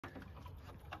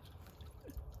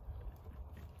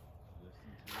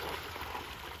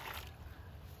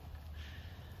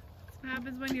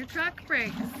happens when your truck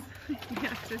breaks? You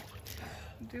have to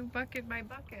do bucket by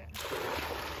bucket.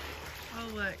 Oh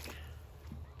look.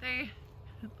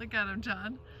 Look at them,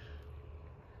 John.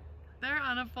 They're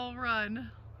on a full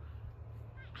run.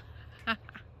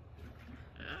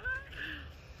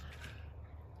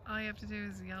 All you have to do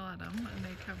is yell at them and they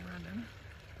come running.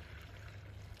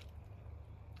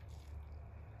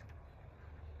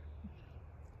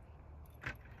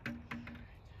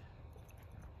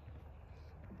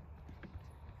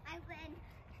 I win.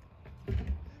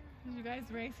 Did you guys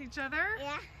race each other?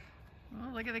 Yeah.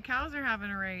 Oh, look at the cows are having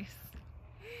a race.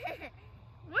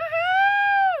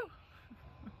 Woohoo!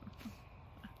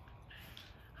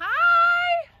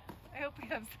 Hi! I hope we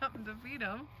have something to feed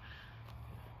them.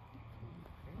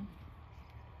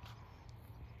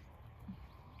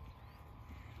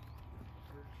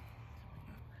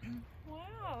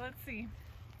 Wow, let's see.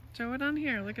 Show it on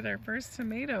here. Look at our first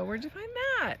tomato. Where'd you find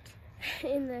that?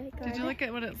 In the garden. Did you look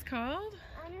at what it's called?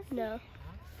 Honestly, no.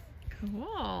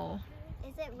 Cool.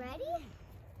 Is it ready?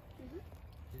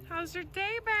 How's your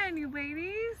day been, you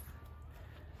ladies?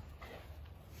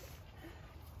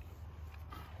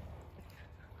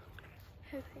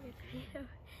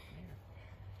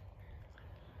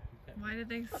 Why did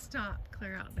they stop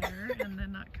clear out there and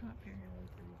then not come up here?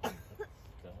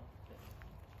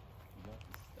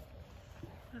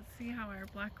 Let's see how our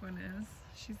black one is.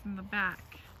 She's in the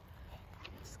back.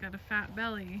 She's got a fat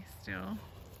belly still.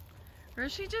 Or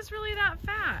is she just really that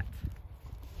fat?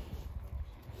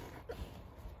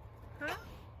 Huh?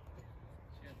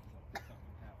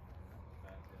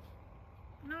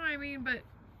 No, I mean, but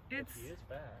it's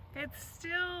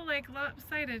still like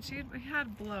lopsided. She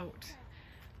had bloat.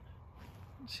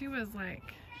 She was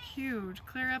like huge,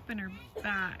 clear up in her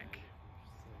back.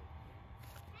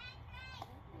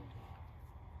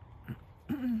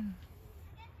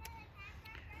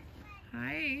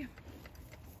 Hi.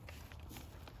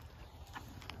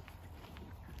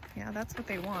 Yeah, that's what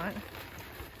they want.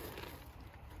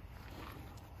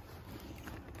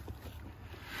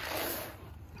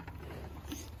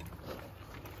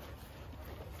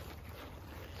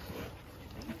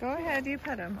 Go ahead, you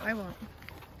pet him. I won't.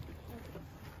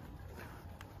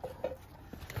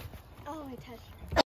 Oh, I touched